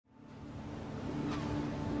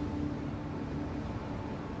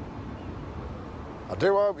I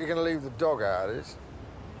do hope you're going to leave the dog out of this.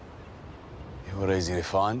 You were easy to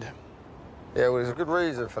find. Yeah, well, there's a good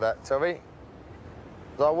reason for that, Tommy.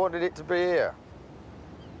 'Cause I wanted it to be here.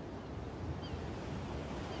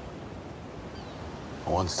 I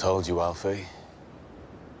once told you, Alfie,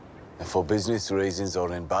 if for business reasons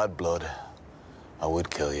or in bad blood, I would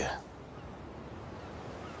kill you.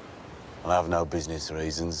 I have no business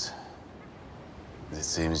reasons. It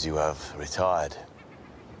seems you have retired.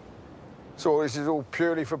 So this is all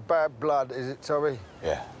purely for bad blood, is it, Tommy?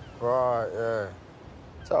 Yeah. Right, yeah.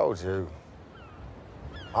 Told you.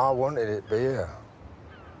 I wanted it to be here.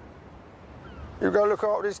 You go look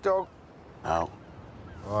after this dog? No.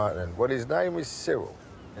 Right, then. Well, his name is Cyril.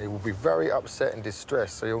 And he will be very upset and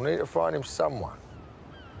distressed, so you'll need to find him someone.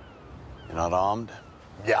 You're not armed?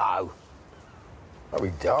 No. Are we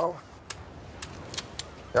dull?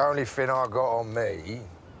 The only thing I got on me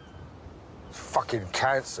is fucking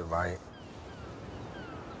cancer, mate.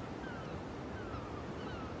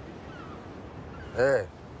 Yeah.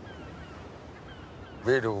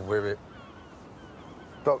 Riddled with it.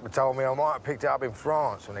 Doctor told me I might have picked it up in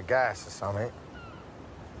France from the gas or something.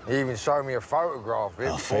 He even showed me a photograph of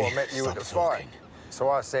it before I met you at the fight. So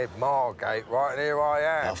I said, Margate, right, and here I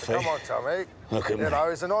am. Alfie, come on, Tommy. look at me. You know,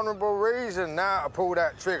 it's an honourable reason now to pull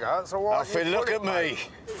that trigger, so why Alfie, look at me.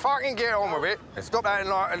 Fucking get on with it and stop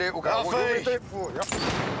acting like a little girl. Alfie! What do you want me to do it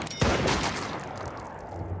for you?